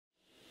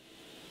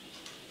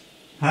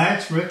Hi,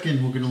 it's Rick,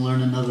 and we're going to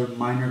learn another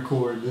minor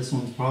chord. This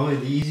one's probably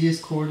the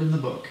easiest chord in the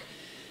book.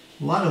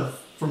 For a lot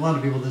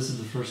of people, this is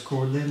the first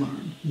chord they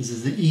learn. This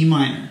is the E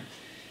minor.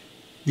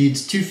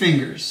 Needs 2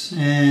 fingers,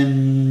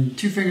 and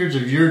 2 fingers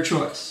of your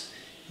choice.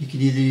 You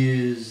can either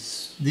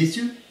use these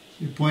two,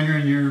 your pointer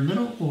and your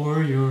middle,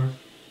 or your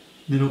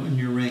middle and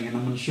your ring. And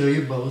I'm going to show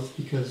you both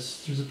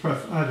because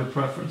I have a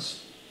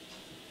preference.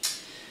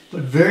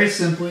 But very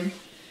simply,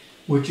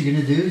 what you're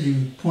going to do is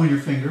you point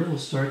your finger. We'll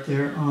start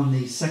there on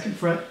the 2nd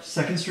fret,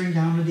 2nd string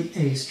down to the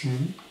A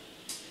string.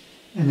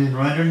 And then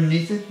right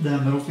underneath it,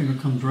 that middle finger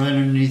comes right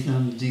underneath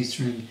on the D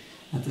string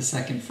at the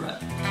 2nd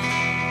fret.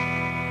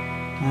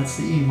 That's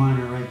the E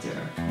minor right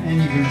there. And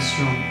you're going to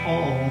strum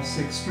all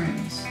 6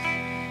 strings.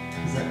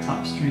 Because that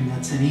top string,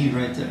 that's an E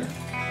right there.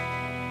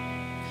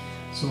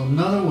 So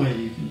another way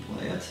you can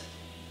play it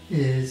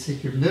is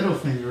take your middle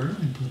finger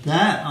and put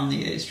that on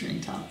the A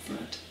string top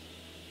fret,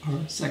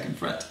 or 2nd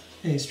fret.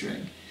 A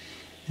string,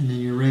 and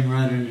then your ring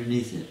right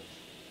underneath it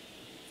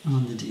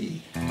on the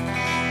D.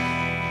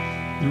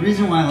 The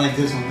reason why I like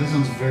this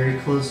one's very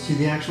close to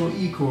the actual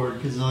E chord,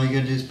 because all you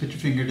gotta do is put your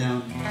finger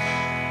down.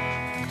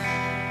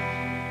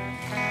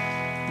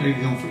 There you're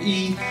going for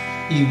E,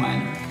 E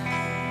minor.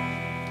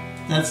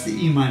 That's the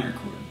E minor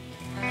chord.